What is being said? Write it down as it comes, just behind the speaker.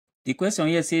The question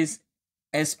here says,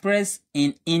 express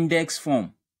in index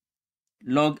form.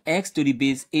 Log x to the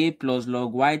base a plus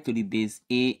log y to the base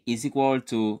a is equal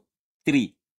to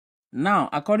 3. Now,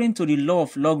 according to the law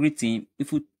of logarithm,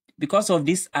 because of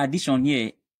this addition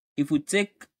here, if we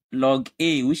take log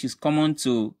a, which is common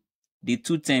to the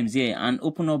two terms here, and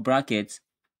open up brackets,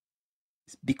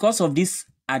 because of this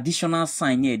additional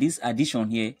sign here, this addition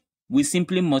here, we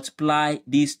simply multiply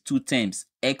these two terms,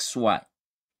 xy.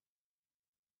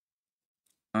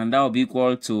 And that will be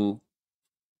equal to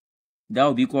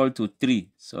 3.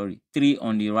 3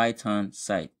 on the right hand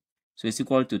side. So it's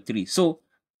equal to 3. So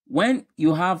when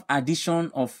you have addition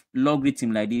of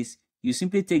logarithm like this, you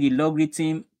simply take the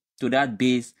logarithm to that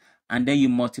base and then you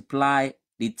multiply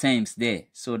the terms there.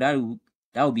 So that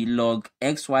will be log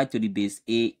xy to the base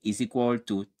a is equal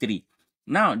to 3.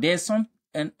 Now there's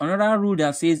another rule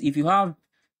that says if you have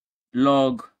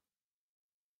log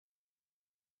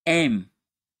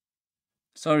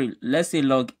let's say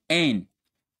log n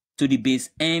to the base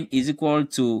m is equal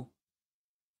to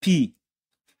p.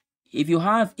 If you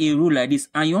have a rule like this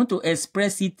and you want to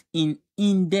express it in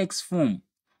index form,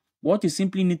 what you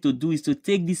simply need to do is to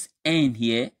take this n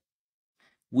here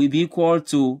will be equal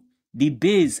to the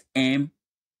base m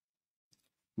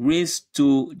raised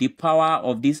to the power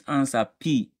of this answer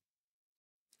p.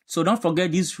 So don't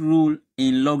forget this rule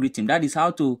in logarithm. That is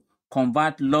how to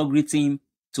convert logarithm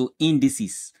to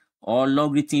indices or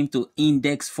logarithm to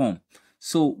index form.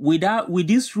 So with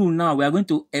this rule now, we are going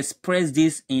to express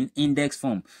this in index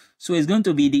form. So it's going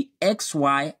to be the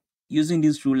xy using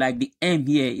this rule, like the m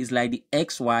here is like the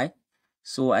xy.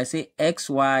 So I say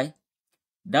xy,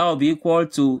 that will be equal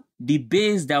to the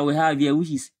base that we have here,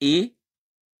 which is a,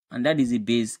 and that is the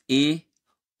base a,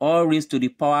 all raised to the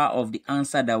power of the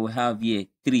answer that we have here,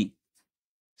 3.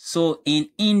 So in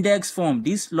index form,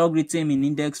 this logarithm in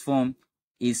index form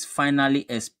is finally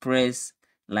expressed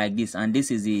like this, and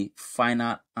this is the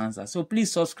final answer. So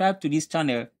please subscribe to this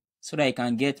channel so that you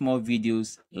can get more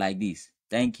videos like this.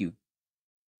 Thank you.